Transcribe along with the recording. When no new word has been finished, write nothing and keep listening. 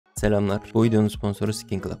Selamlar. Bu videonun sponsoru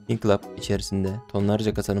skinclub. Skinclub içerisinde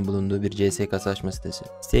tonlarca kasanın bulunduğu bir CS kasa açma sitesi.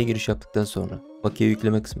 Siteye giriş yaptıktan sonra bakiye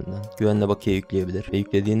yükleme kısmından güvenle bakiye yükleyebilir ve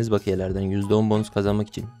yüklediğiniz bakiyelerden %10 bonus kazanmak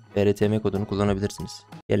için BRTM kodunu kullanabilirsiniz.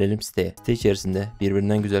 Gelelim siteye. Site içerisinde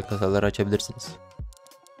birbirinden güzel kasalar açabilirsiniz.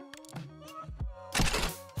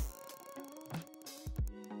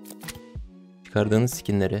 Çıkardığınız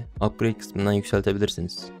skinleri upgrade kısmından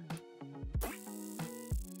yükseltebilirsiniz.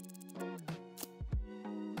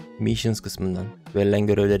 Missions kısmından verilen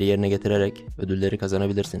görevleri yerine getirerek ödülleri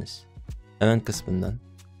kazanabilirsiniz. Event kısmından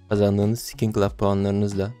kazandığınız skinclub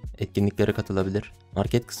puanlarınızla etkinliklere katılabilir,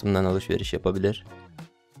 market kısmından alışveriş yapabilir,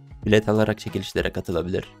 bilet alarak çekilişlere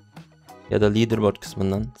katılabilir ya da leaderboard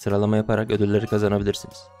kısmından sıralama yaparak ödülleri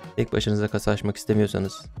kazanabilirsiniz. Tek başınıza kasa açmak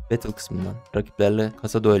istemiyorsanız battle kısmından rakiplerle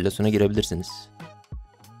kasa düellosuna girebilirsiniz.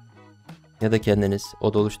 Ya da kendiniz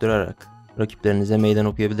oda oluşturarak rakiplerinize meydan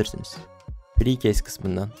okuyabilirsiniz. Free case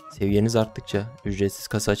kısmından seviyeniz arttıkça ücretsiz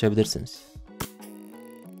kasa açabilirsiniz.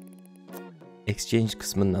 Exchange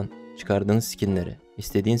kısmından çıkardığınız skinleri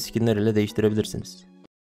istediğin skinler ile değiştirebilirsiniz.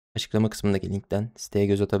 Açıklama kısmındaki linkten siteye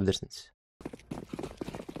göz atabilirsiniz.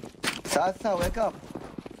 Sasa, wake up.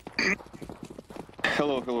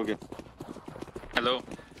 Hello again. Hello.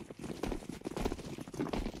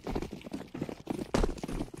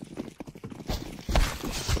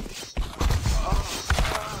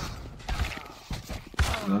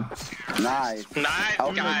 Nice. Nice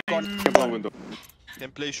Outlook guy. One window.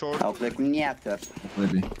 Can play short. Outlook Niater.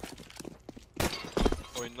 Maybe.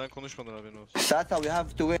 Oyundan konuşmadan haberin olsun. Sasa, we have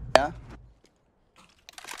to win, yeah?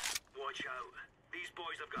 Watch out. These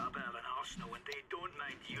boys have got a bit of an arsenal and they don't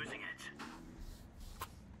mind using it.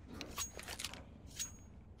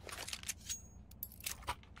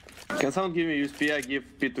 Can someone give me USB? I give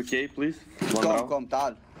P2K, please. One Come, round. come,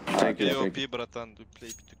 tal. Thank you. Thank you. POP bratan, do play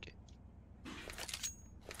P2K.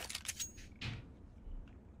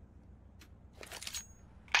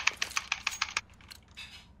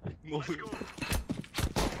 Ne oluyor?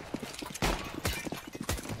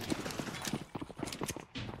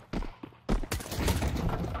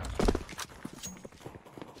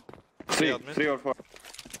 Three or four.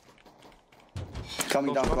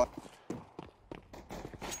 Coming down, come.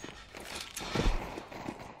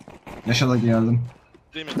 Yaşa da geldim.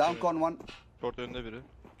 Değil mi? Down con one. Short önünde biri.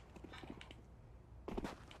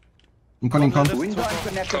 Incon. Window and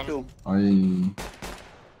connector two. Ay.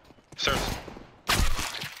 Sir.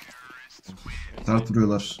 Tart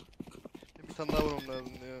vuruyorlar. Bir tane daha vurmam lazım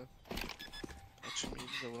ya. Açım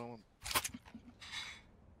iyiydi de vuramadım.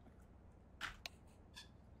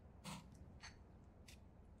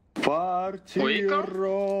 Party Wake up.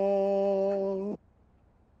 roll.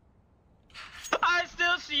 I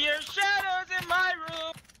still see your shadows in my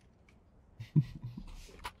room.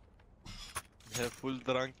 We have full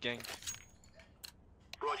drunk gang.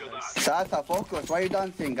 Roger that. Sasa, focus. Why are you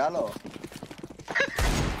dancing? Hello.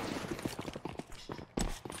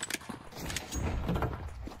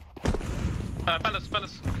 Palace.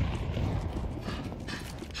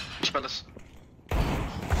 Palace.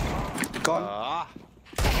 Con. Ah!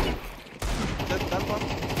 That one?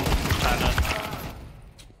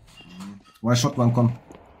 One shot one con.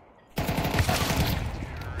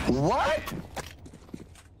 What?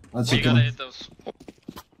 Hadi We gotta çekelim. hit those.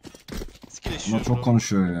 Skill Bunlar işiyor çok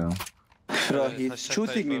konuşuyor ya. Bro, Yeah, he's hashtag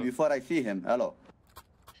shooting me typo. before I see him. Hello.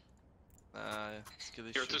 Yeah, skill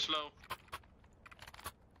You're too işiyor. slow.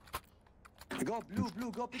 Go,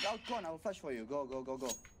 blue, go pick out con. I will flash for you. Go.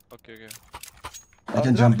 Okay. I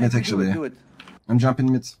can jump mid actually. Do it. I'm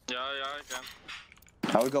jumping mid. Yeah, I can.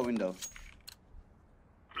 I will go window.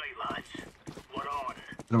 Right, lads. We're on.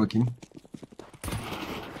 Dur bakayım.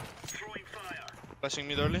 Throwing fire. Flashing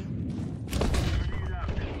mid early.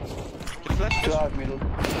 Kill flash. Two out middle.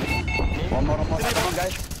 One more. Come on,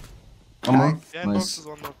 guys. Ama Nice. Behind nice. boxes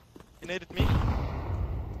one more. He naded me.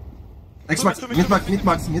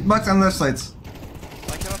 Xbox, mid box on left side.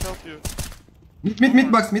 I cannot help you.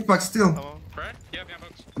 Mid box still. Tamam. Right? Yeah,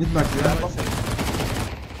 box. Mid box ya.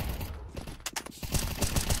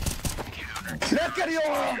 Look at you!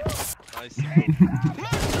 Nice.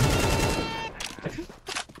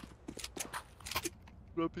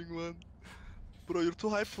 Dropping one. Bro, you're too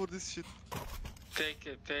hyped for this shit. Take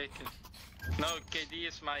it. No, KD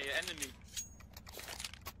is my enemy.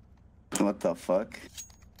 What the fuck?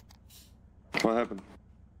 What happened?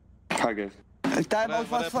 Hi guys. Time out,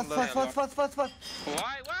 What happened? fast.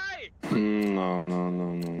 Why? No.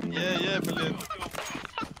 Yeah, brilliant.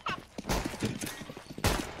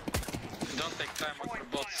 Don't take time out for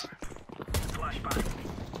bots. Flashbang.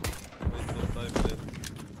 Wait, don't die, brilliant.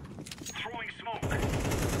 Throwing smoke.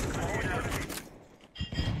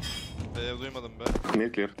 Duymadım be.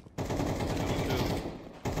 Mid clear.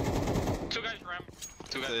 Two guys ramp.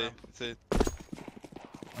 Two guys ramp. Say.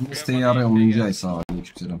 Desteği araya oyuncu sağ ol.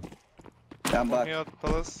 Aleykümselam. I'm back. Walking out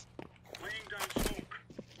palace. Laying down smoke.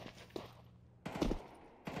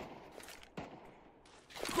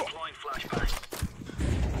 Deploying flashbang.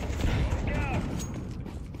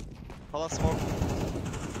 Palace smoke.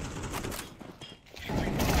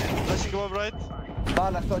 Flashing above right.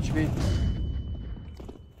 Bala, touch me.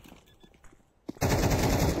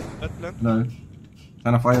 Red plant. Helal. Bir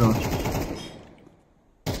tane fire var.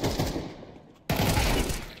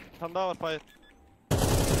 Bir tane daha var fire.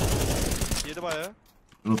 Yedi bayağı.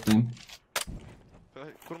 Rottayım.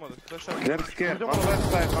 Kurmadı. Flash var. They're scared. On left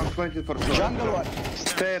side, 120 for sure. Jungle one.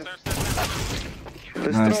 Stairs. Nice,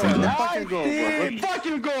 Destroy. nice. Let's fucking go, bro. Let's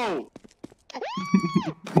fucking go!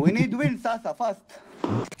 We need win, Sasa, fast.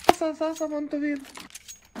 Sasa want to win.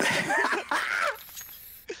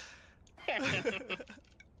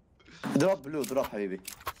 Drop blue, drop حبيبي.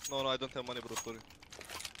 No, I don't have money bro, sorry.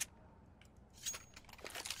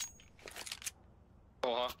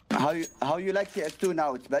 Oha. How you like CS2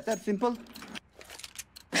 now? It's better, simple?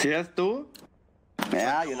 CS2?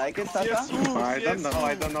 Yeah, you like it, Sasa?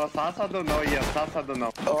 I don't know. Sasa don't know yet. Sasa don't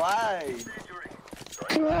know. Why?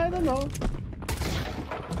 I don't know.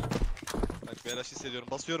 Bak beyler hissediyorum.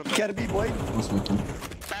 Basıyorum ben. Kirby boy. Bas bakayım.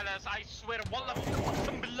 Fellas, I swear, wallah,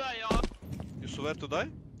 اقسم بالله ya. You swear to die?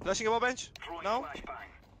 Flashing above bench. Now.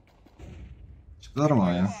 Çıktılar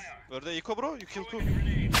mı ya? Where the eco bro? You kill two.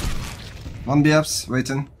 One BFs,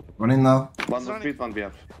 waiting. One in now. One was speed, one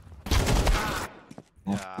BF.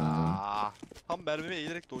 Ya. Tam mermime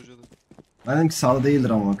eğilerek dojladı. Ben dedim ki sağda değildir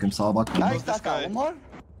ama bakayım sağa bakma. Nice, Sasa. One more.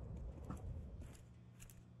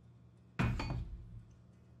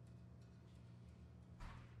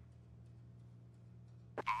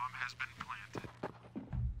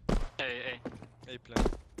 Hey. A plan.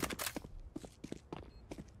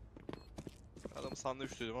 Adamı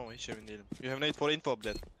sandviç duydum ama hiç emin değilim. You have need for info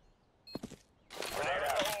blend.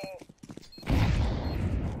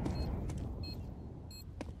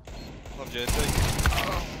 Tamam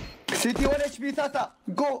CT. City 1 HP, Sasa.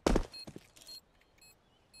 Go.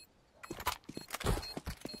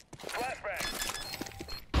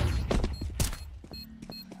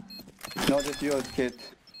 No, just yours, kid.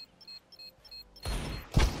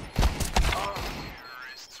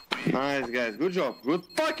 Nice, guys. Good job. Good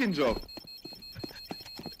fucking job.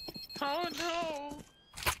 Oh no.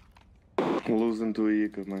 Losing to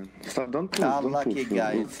Eco, man. Stop, don't push, don't Unlucky, push.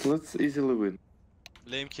 guys. Let's easily win.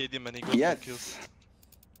 Blame KD man, he got Yes. 2 kills.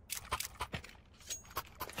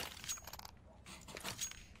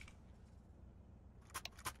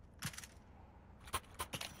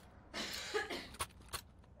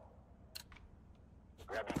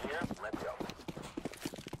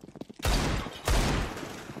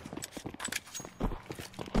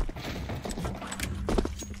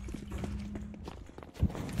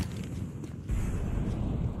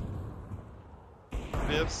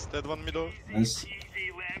 Waves, dead one middle. Nice.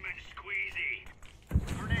 Easy lemon squeezy.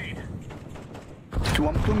 Grenade.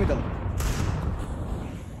 Two middle.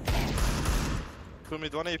 2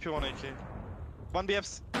 mid, 1 AP, 1 AK. 1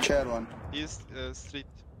 BFs. Chair one. He is street.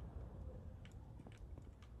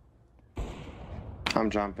 I'm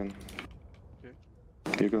jumping.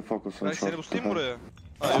 Okay. You can focus on Ben seni short. boostlayayım mı buraya?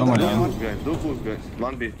 Tamam Do ya. boost, guys. Do boost, guys.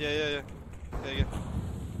 1B. Yeah. Gel.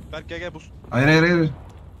 Berk gel boost. Hayır.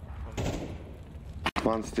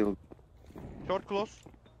 One still. Short close.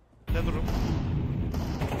 Dead room.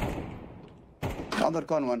 Other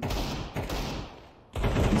con one.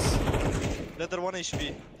 Ladder 1 HP.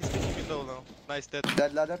 He's picking mid low now. Nice dead.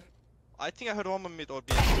 Dead ladder. I think I heard one mid or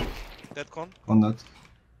B. Dead con. On that.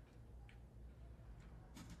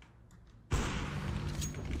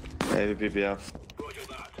 AVP BF.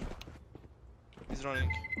 He's running.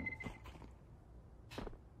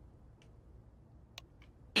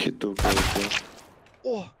 Hit 2 close.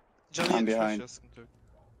 Oh! Canı I'm yetmiş behind. ya, sıkıntı yok.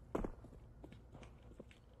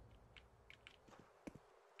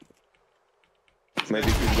 Maybe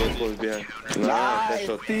he's going for BF. Nice, that Nice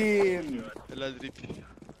shot. team. Helal rip.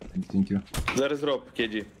 Thank you. There is drop,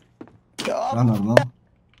 KG. Yup. Lan oradan.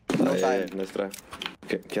 No Yeah, time. nice try.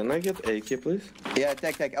 Can I get AK, please? Yeah,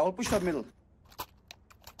 take. I will push for middle.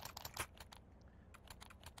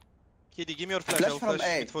 Kitty, give me your flash. Flash I'll from flash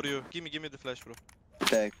A. it for you. Give me the flash, bro.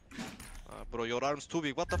 Take. Bro, your arm's too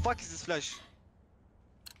big. What the fuck is this flash?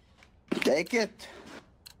 Take it.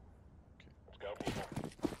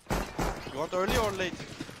 You want early or late?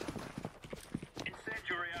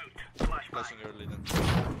 Incendiary out. Flashbang. Flashing early then.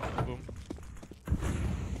 Boom.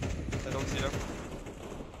 I don't see them.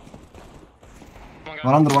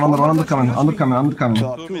 One under coming. Under coming.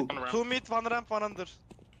 Two. Two mid, one ramp, one under.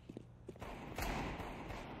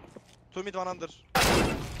 Two mid, one under.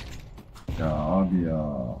 Ya abi ya.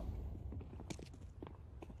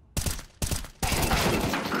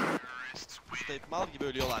 İşte mal gibi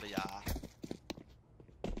ölüyorlar ya.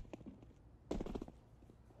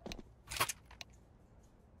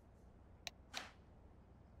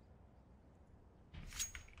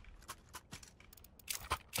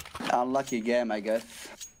 Unlucky game, I guess.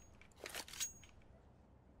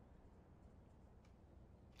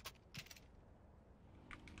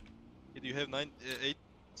 You have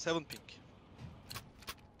 7 ping.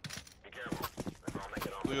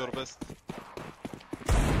 Do your best.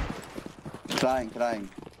 Trying.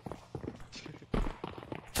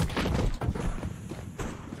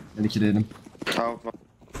 Ben ikileydim. Out.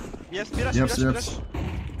 Yes, flash. Yes.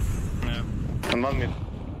 And one mid.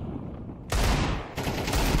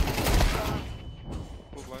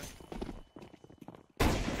 Goodbye.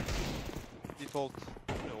 Default.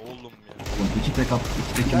 Ya oğlum ya. İki tek at.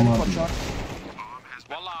 İki tekim Can you var. for short?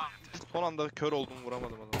 Valla. Son anda kör oldum,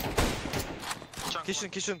 vuramadım adamı.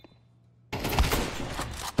 Kitchen.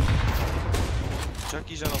 Bıçak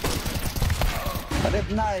yiyeceksin ama. Rip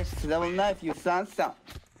knife, double knife, you sansa.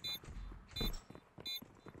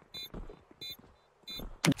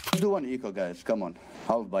 Do one eco, guys. Come on.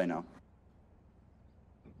 Half by now.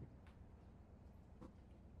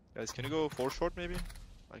 Guys, can you go 4 short maybe?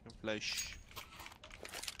 I can flash.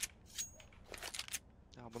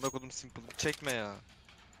 Ya buna kodum simple. Çekme ya.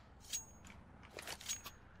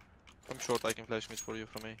 Come short, I can flash mid for you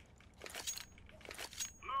from A.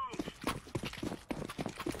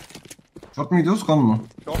 Short mu gidiyoruz kon mu?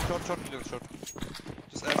 Short gidiyoruz short.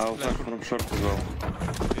 Just ask I'll flash. flash from short as well.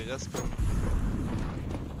 Okay, just go.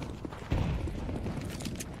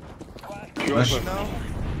 Flash. Now. Go.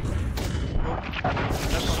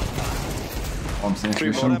 That's one. Oğlum senin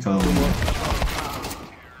Three flash'ın more, kör oldu.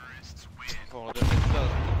 Sonra dönmesi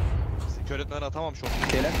lazım. Kör etmeden atamam short.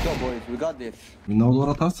 Okay, let's go, boys. We got this. Window'u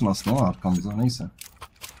doğru atarsın aslında ama arkamıza neyse.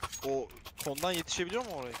 O kondan yetişebiliyor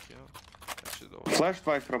mu oraya ki ya? Gerçi de o. Flash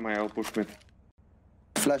by from A, I'll push mid.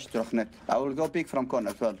 Flash Trochnet. I will go pick from corner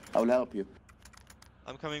as well. I will help you.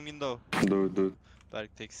 I'm coming window. Dude.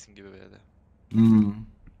 Berk teksin gibi böyle de.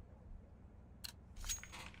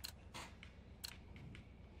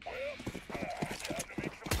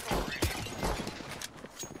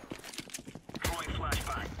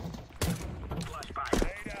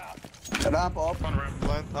 Ramp up.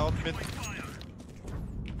 Blind out mid.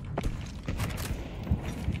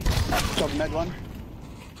 Top med one.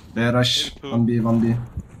 B rush. 1B.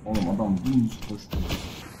 Oğlum adam dümdüz koştu.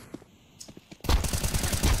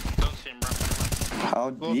 Don't see him run.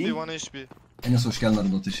 How Close deep? B, 1 HP. Enes hoş geldin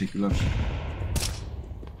arada, teşekkürler.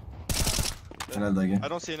 Helal dayı. I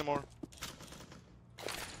don't see anymore.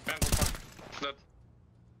 Dead.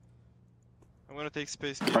 I'm gonna take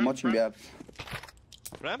space. How much we have?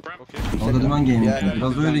 Ramp? Ramp. Okay. Orada dümen game Ya, yapıyor.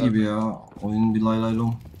 Biraz ben- öyle ben- gibi ya. Oyun bir lay lay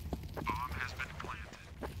lom.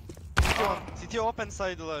 CT open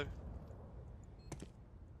side alive.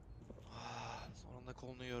 Son anda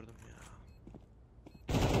kolunu gördüm ya.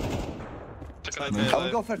 Side I B will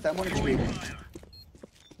alive. go first. I'm on HP.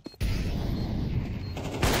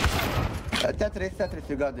 Tetris,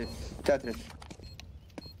 you got this. Tetris.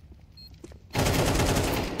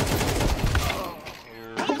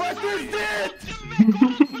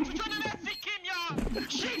 Sikim ya!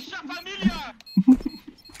 Şişe familya!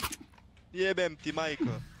 Jebem ti majko.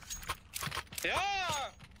 Ya!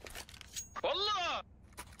 Valla!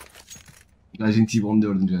 Legend TV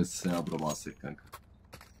 14. sene bro bahset kanka.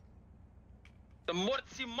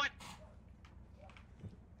 Mortsi mat!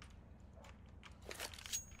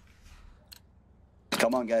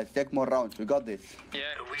 Come on, guys. Take more rounds. We got this. Yeah.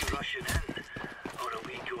 Are we rushing in? Or are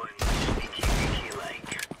we going sneaky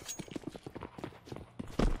like?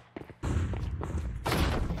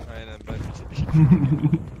 Aynen ben.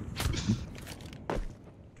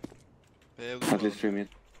 At least 3 mid.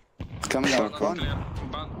 Coming out. Bananas One. clear.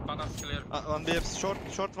 Bananas clear. One BF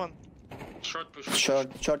short one. Short push.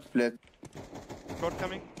 Short split. Short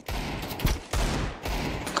coming.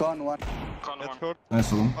 Con one. Con At one. short.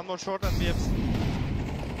 Nice oğlum. One more short and BF.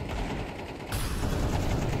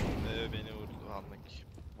 Beni vurdu anlık.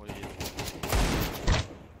 O yedi.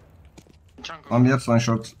 Jungle. One B one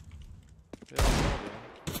short. Ya, ne oluyor?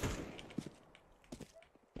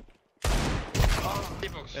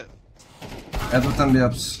 D-box. Yeah. Edward and B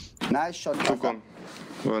ups. Nice shot. Two con.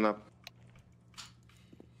 One up.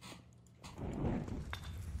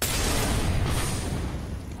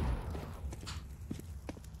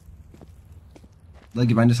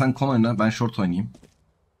 Dagi bence sen kon oyna, ben short oynayayım.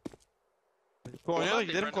 Oyna da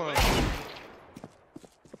giderim konuya.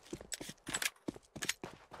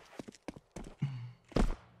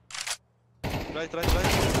 Right.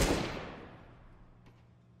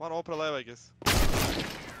 One opera live I guess.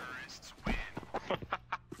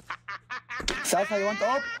 Sasa, you want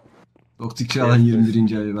op? Doktik Çağlan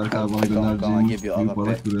 21. ayı Berk abi bana Tamam, göndereceğin gibi büyük abi.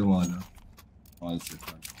 balık duruyorum hala. Maalesef.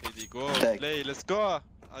 Hadi go Take. play, let's go.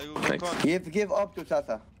 I will go con. Give op to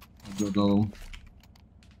Sasa. Hadi orada alalım.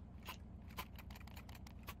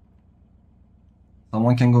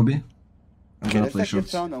 Someone can go B. I'm Okay, gonna let's play take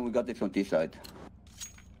this short. round and we got this on T side.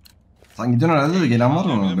 Sen gidiyorsun herhalde de gelen var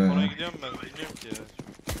mı Oraya be? gidiyorum ben, bilmiyorum ki ya.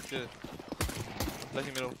 Bitti.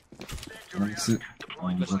 Flashing middle. Hangisi?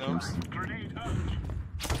 Uzak yarısı.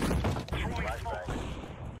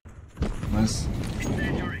 Nice.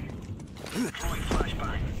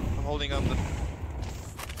 I'm holding under.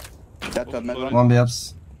 That's a mid one. One B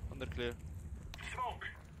ups. Under clear.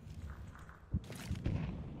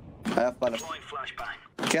 I have palace.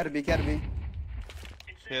 Care B. KRB.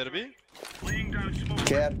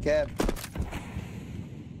 Care.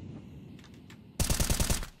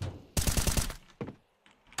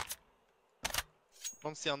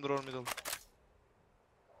 Don't see under or middle.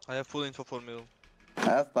 I have full info for middle. I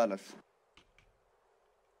have palace.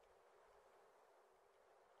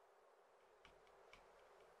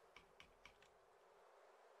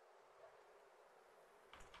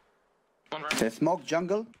 They smoke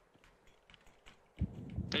jungle.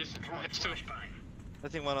 It's two. I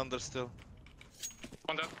think one under still.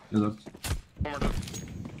 One dead. Good. One more dead.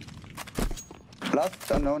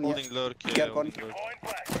 Last unknown. Yeah. Holding lurk, yeah, Care holding con. lurk.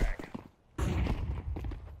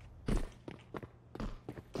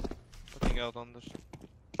 Looking out under.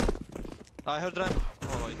 I heard ramp.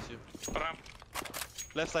 Oh no, it's you. Ramp.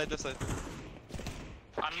 Left side.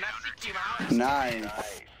 Nice.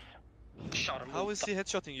 Shot him. How is he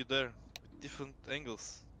headshotting you there? With different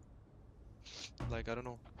angles. Like, I don't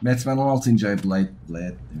know. Batman 16. ay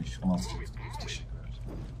Blade demiş. 16. Teşekkürler.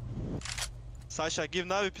 Sasha, give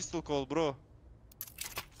now a pistol call, bro.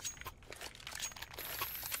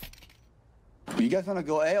 You guys wanna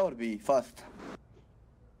go A or B fast?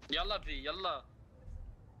 Yalla B, yalla.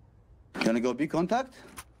 You wanna go B contact?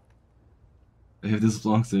 Evde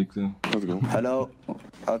zıplamak zevkli. Let's go. Hello.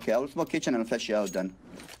 Okay, I will smoke kitchen and flash you out then.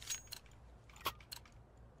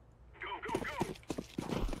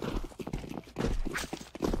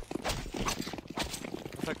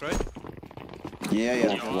 Attack, right?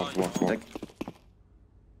 Yeah. Walk. Take-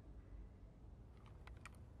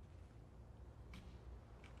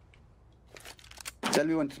 Tell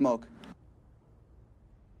me when to smoke.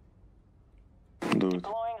 Do it.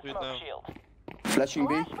 Do it now. Flashing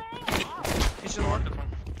B. Kitchen one.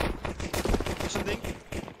 Kitchen ding.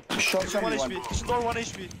 Short Kitchen 1 someone. HP. Kitchen door 1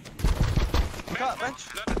 HP. Bench.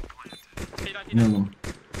 Ne oğlum?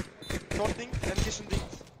 Short ding and kitchen ding.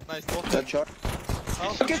 Nice, both That short.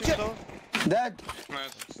 out. Kitchen. Kitchen door. Dead.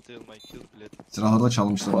 Nice. Still my kill blade. Silahları da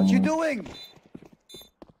çalmışlar What you ama. doing?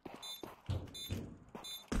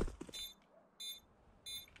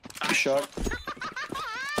 Short.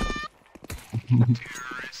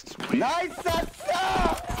 Nice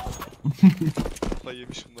Sasa! Kafayı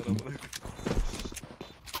yemiş bunlar amına.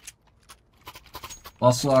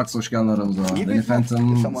 Basro Aks hoş geldin aramıza. Gibi Beni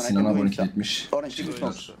Phantom someone I Sinan can abonelik win some. etmiş. Orange give me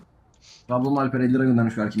smoke. Trabzon Alper 50 lira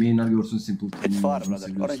göndermiş belki. Yayınlar görsün Simple. It's far, Bunu brother.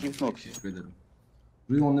 seviyorsun. Orange give smoke. Teşekkür ederim.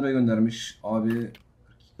 Rui 10 lira göndermiş. Abi 42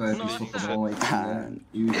 gayet No, bir it's sohbet olma içinde. Man.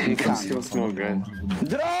 İyi can't still smoke,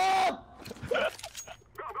 Drop!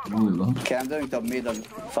 Ne oluyor lan? Okay, I'm doing top middle.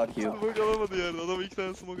 Fuck you. Smoke alamadı yani. Adam 2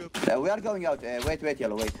 tane smoke attı. We are going out. Wait,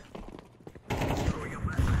 yellow, wait.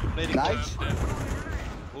 Nading. Nice.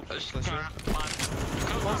 Oops, slasher.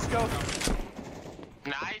 One Scout.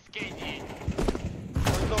 Nice, KD.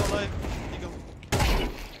 Window alive. Eagle.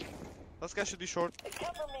 Last guy should be short.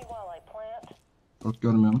 Short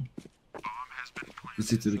görmüyorum. The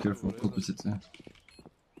city, be careful. Copy city.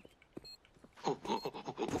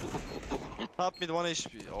 Top mid 1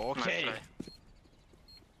 HP. Okay. Nice.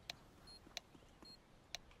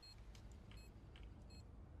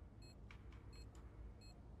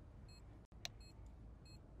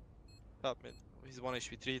 Top mid. He's 1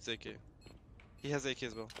 HP, 3 hits AK. He has AK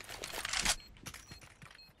as well.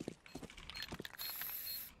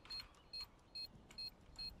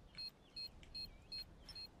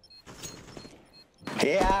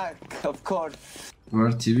 Yeah, of course.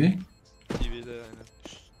 Where TV? TV'de aynen.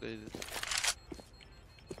 Şuradaydı.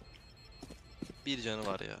 Bir canı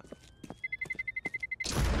var ya.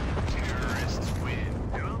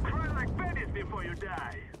 Don't cry like babies before you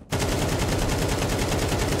die.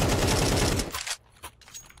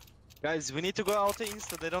 Guys, we need to go out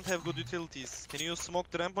insta. They don't have good utilities. Can you smoke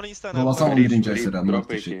the ramp on insta? Dolasam 11. ay Rip, selamlar. drop AK,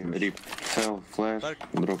 Teşekkürler. rip. Cell, flash, Berk.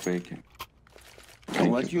 drop AK.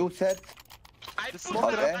 What you said? I Just put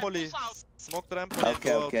smoke the Okay. ramp molly. Smoke the ramp molly. and Okay,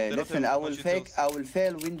 go out. okay. They don't Listen, have I will much fake. utils. I will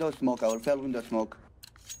fail window smoke. I will fail window smoke.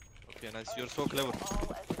 Okay, nice. You're so clever.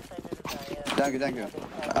 Thank you, thank you.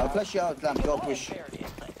 I'll flash you out, lamp. Go push.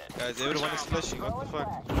 Guys, everyone is flashing. What the fuck?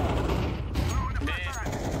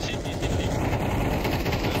 City.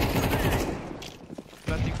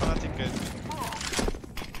 Planting fanatic, guys.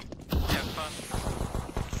 Yeah, fun.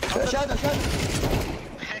 Shadow, shadow.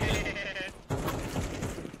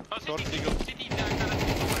 Oh, Short city, eagle. city,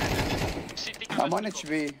 city. I'm on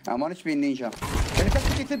HP. I'm on HP ninja. Can you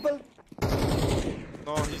catch me simple?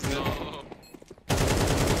 No, he's dead. No.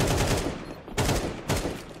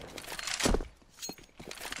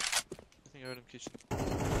 I think I heard him kitchen.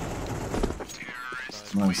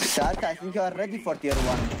 Nice. Sat, I think you are ready for tier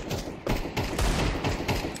 1.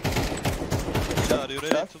 Are you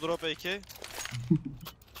ready to drop AK?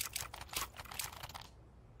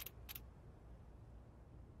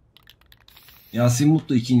 Yasin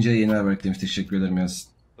Mutlu 2. ay yeni haber demiş. Teşekkür ederim Yasin.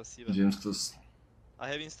 Спасибо. James kutlasın. I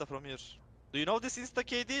have insta from here. Do you know this insta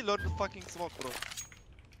KD? Learn the fucking smoke, bro.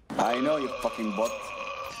 I know you fucking bot.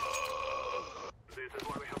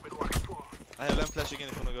 I have lamp flash again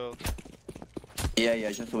if you wanna go.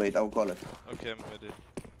 Yeah, just wait. I will call it. Okay, I'm ready.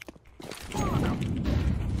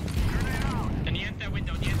 And he enter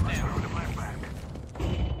window, he enter.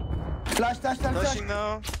 Flash. Flashing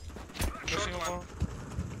now. Flashing one.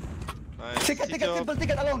 Nice. Ticket, CT up. simple,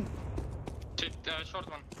 ticket alone. Short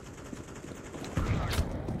one.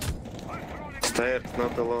 Stairs,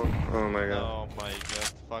 not alone. Oh my god. Oh my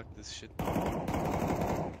god, fuck this shit.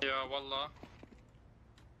 Yeah, wallah.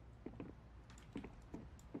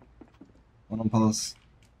 Onun palas.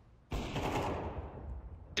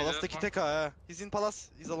 Palas'taki tek ha. He's in Palace.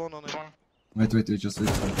 He's alone on it. Wait, just wait.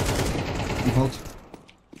 Default.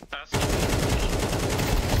 Pass.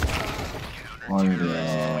 Hayır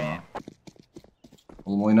ya.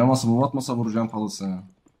 Oğlum oynamasa mı atmasa vuracağım palas'ı.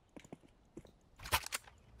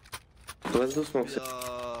 Let's do smoke.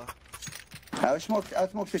 Yeah. I'll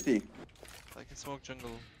smoke city. I can smoke jungle.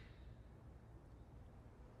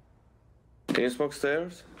 Can you smoke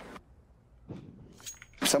stairs?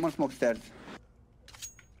 Someone smoke stairs.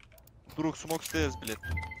 Druk smoke stairs, блядь.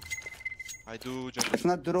 I do jungle. It's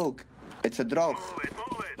not drug. It's a drug.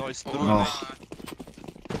 No, it's Druk. Ah.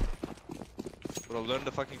 Bro, learn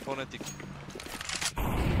the fucking phonetic.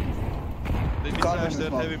 They Call flash him their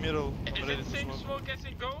smoke. heavy middle. Is I'm ready it to same smoke. smoke as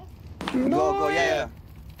in go? Go, yeah.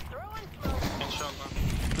 Inshallah.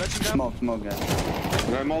 Flashing down. Smoke, guys.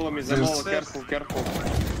 I'm all on me, I'm all careful.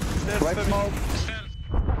 Stairs, Right baby. smoke. Stairs.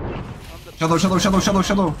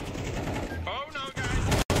 Shadow. Oh no,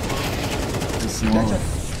 guys. Small.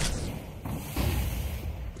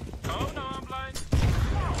 Oh no, I'm blind.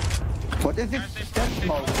 What is it? Stairs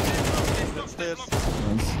smoke. Stairs.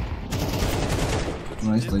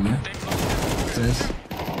 Nice dayı. Ses.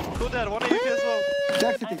 Go there, one AWP as well.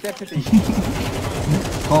 Stairs city.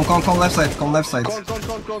 Come left side. Go.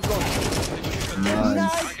 Nice.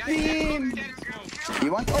 Nice team.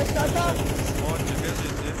 You want all starter? Oh,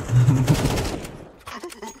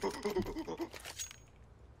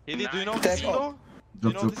 Heli, do you know this Take window? Do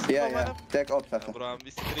you know Drop. this window Yeah. lineup? Take up, Yeah, starter. bro, I'm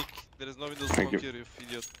this trick. There is no window Thank smoke you. here, you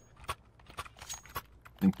idiot.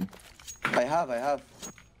 Thank you. I have.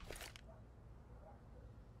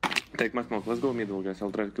 Take my smoke. Let's go middle, guys.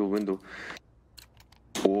 I'll try to kill window.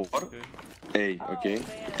 Or Okay. A, okay.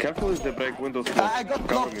 Careful if they break window smoke. I got Cover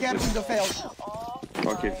blocked. me, Care please. window failed.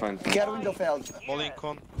 Okay, fine. Care window failed. Molly in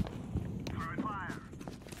con.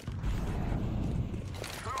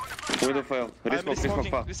 Window failed. I'm Resmoke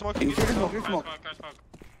fast. resmoking. Resmoke. Smoke.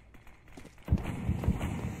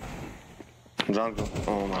 Jungle.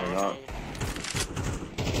 Oh my god.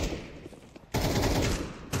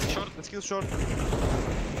 Short. Let's kill short.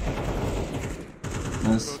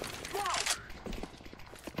 Nice.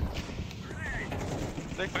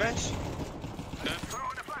 Back bench.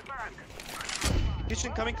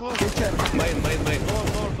 Kitchen coming close. Main.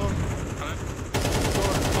 Door.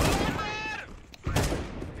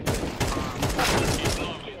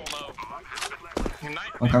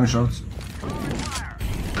 I'm coming short.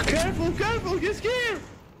 Careful, he's here!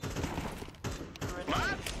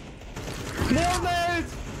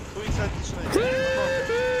 Two inside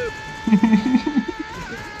kitchen.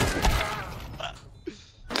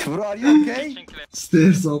 Bro, are you okay? Kitchen clear.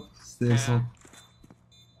 Stairs up.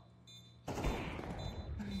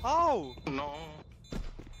 How? No.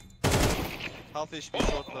 Half HP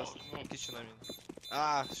short last. Kitchen, I mean.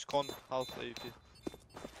 Ah, con. Half AP.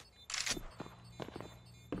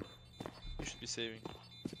 Be saving.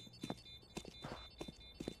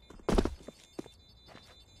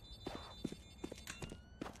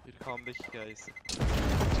 Bir comeback hikayesi.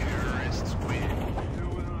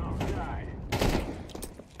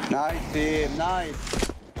 Nice team, nice.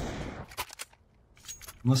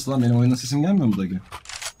 Nasıl lan, benim oyuna sesim gelmiyor mu Dagi?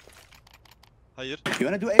 Hayır. You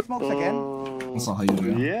wanna do A smokes again? Nasıl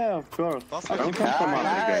hayır ya? Yeah, of course. Bas I don't bakayım. come from Ah,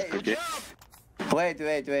 Africa, nice. okay?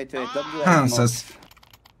 Wait. Don't do A Ha, smokes. ses.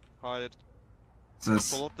 Hayır. Ses.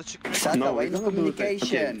 Solot'ta çıkmıyor. Sasa, No, why we no don't do it.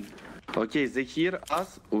 communication? Okay, they hear us,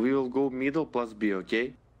 we will go middle plus B,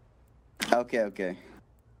 okay? Okay.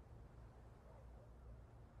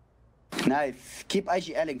 Nice. Keep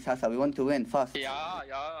IGLing, Sasa. We want to win fast.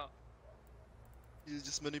 Yeah. He's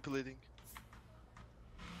just manipulating.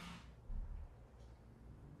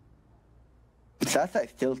 Sasa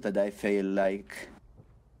is tilted, I feel like.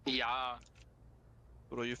 Yeah.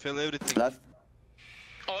 Bro, you fail everything. Last.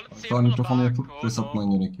 All Daha mikrofonu Berk, yapıp press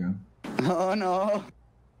atman gerekiyor. Oh no.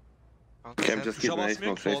 Kanka Okay, sen just tuşa keep nice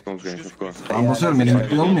basmıyor ki, smokes, Solot'ta guys, tuş of course. gözükmüyor. Ben basıyorum, beni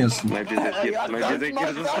mutlu olmuyorsun. Maybe they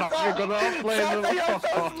hear just fuck, we're gonna outplay them.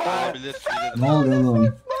 Olabilir. Ne oluyor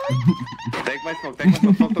oğlum? Take my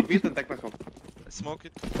smoke, smoke beat and take my smoke. Smoke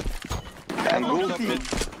it. And go Stop it.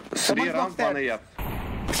 3 rounds, 1 AF.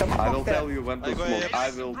 I will tell you when to I go smoke. AF.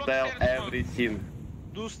 I will tell everything.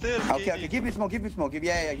 Do stairs, Okay, give me smoke.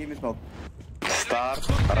 Yeah, give me smoke. Start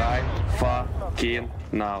right fucking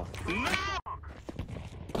now.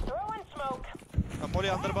 I'm only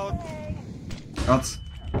under ballot. At.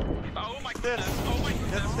 Oh my Stairs. goodness. Oh my Get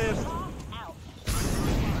goodness. stairs.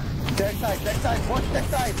 Back side. Watch that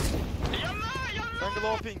side. Jungle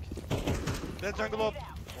opening. Dead jungle op.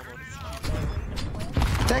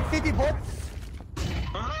 Take city, bots.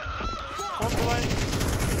 Front line.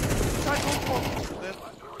 Jungle. Dead.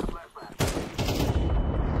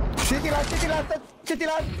 City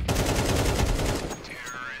last.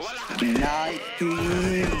 Nice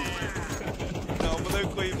team. Ya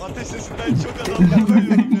amına koyayım. Ateş sesinden çok adamlar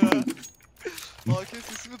koyuyorum ya. AK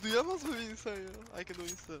sesimi duyamaz mı bir insan ya? I can do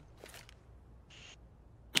insta.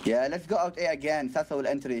 Yeah, let's go out A again. Sasa will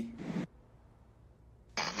entry.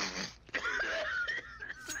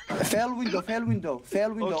 Fail window.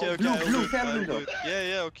 Okay, Blue, fail I'll do window. it.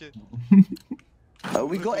 Yeah, okay.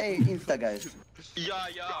 We go A insta, guys. Yeah.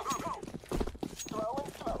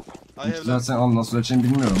 I have Güzel, left. sen oğlum nasıl ölçeceğimi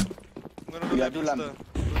bilmiyorum. I'm gonna do Yeah, left do insta. lamp.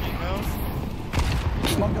 Looking now.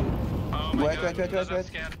 Smoke them. Oh my Wait. god. I'm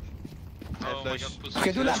scared. Oh my flash. god. Pussy.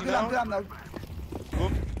 Okay, do lamp now.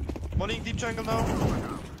 Boom. Morning deep jungle now.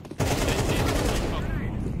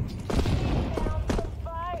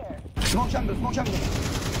 Smoke jungle.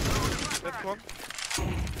 Left smoke.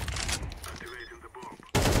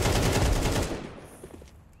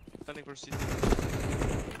 Standing for CT.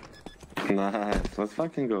 Nice, let's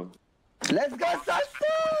fucking go. Let's go, Sasa!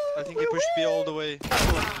 I think he pushed B all the way.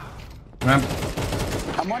 Ramp.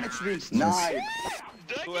 I'm on HP. Nice.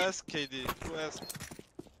 Who asked KD? Who asked?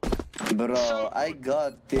 Bro, I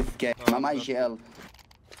got this game. I'm IGL.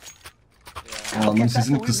 Adamın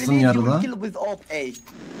sesini we kıstım believe you will yarıda. kill with op A.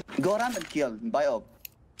 Go run and kill. Buy op.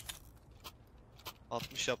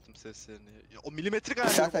 60 yaptım seslerini. Ya, o milimetrik ayarı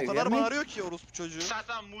Sasa, o kadar you hear me? bağırıyor ki orospu çocuğu.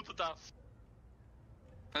 Sasa muted us.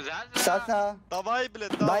 Sasa. Davay bile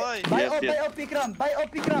Buy davay. Yes, yes. op Ikram. Buy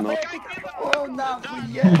op Ikram. No. Oh, no.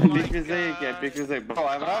 Yeah. Pick with A again, pick with A. Bro,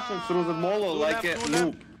 I'm rushing through the molo Do like a lamp, do noob.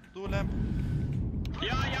 lamp. Do lamp.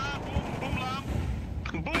 Yeah. Boom lamp.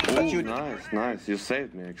 Boom. But Oh, you- nice. You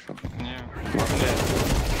saved me actually. Yeah. Not bad.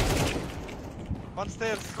 One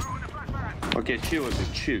stairs. Okay, chill a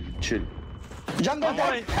bit, chill. Jungle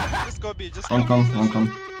Davay. dead. Just go B. Just One go B. come.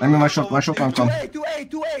 I mean one shot, one come.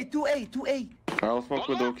 2A. I'll smoke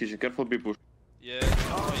with the kitchen. Careful, be push. Yeah.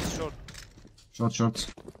 Oh, he's short. Short.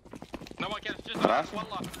 No, I can't. Just Rush?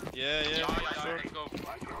 wallah. Yeah. Yeah. Short. Go.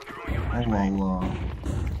 Allah Allah.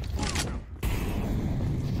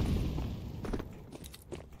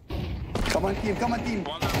 Come on, team.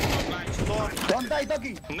 One lamp. Nice. Long. Don't die,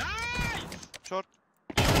 doggy. Nice. Short.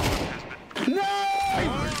 No!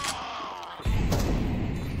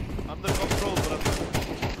 Under control brother.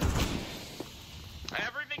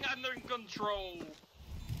 Everything under control.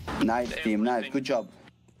 Nice, team. Nice. Good job.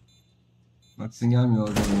 Aksin gelmiyor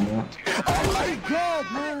adamın ya. Oh my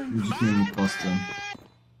god, man. Gözükmüyor mid bastığım.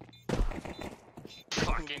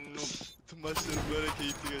 Fucking noob. Tüm maçları böyle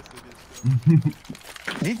keyifli gösteriyor.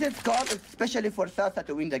 This is called especially for Sasa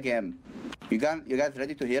to win the game. You guys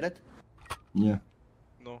ready to hear it? Niye?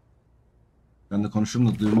 No. Ben de konuşurum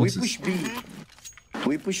da duyulmak We ses. push B.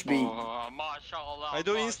 We push B. Oh, mashallah. I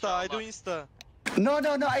do insta.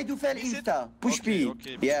 mashallah. No, I do fail Is it? insta. Push Okay, B.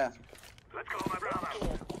 okay. Yeah.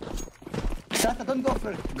 Sasa, don't go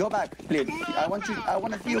first. Go back, please. I want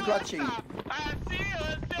to see you clutching.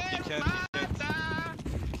 He can't.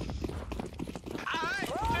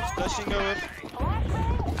 Flashing over.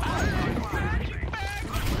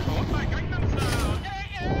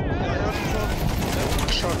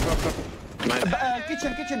 Short.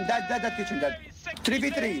 Kitchen, that kitchen, that.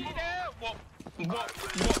 3v3.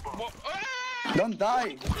 Don't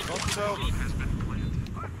die. Don't throw.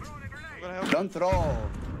 I'm gonna help. Don't throw.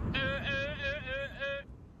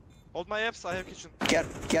 Hold my apps, I have kitchen.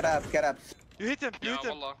 Get up. You hit him. Ja,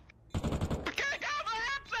 wallah.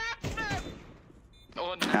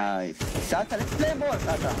 Oh, Nice. Sasa, let's play more,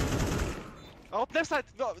 Sasa. Out left side.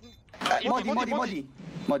 No.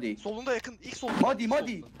 Modi. Solunda yakın. İlk solunda.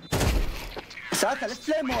 Modi. Sasa, let's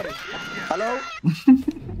play more. Hello?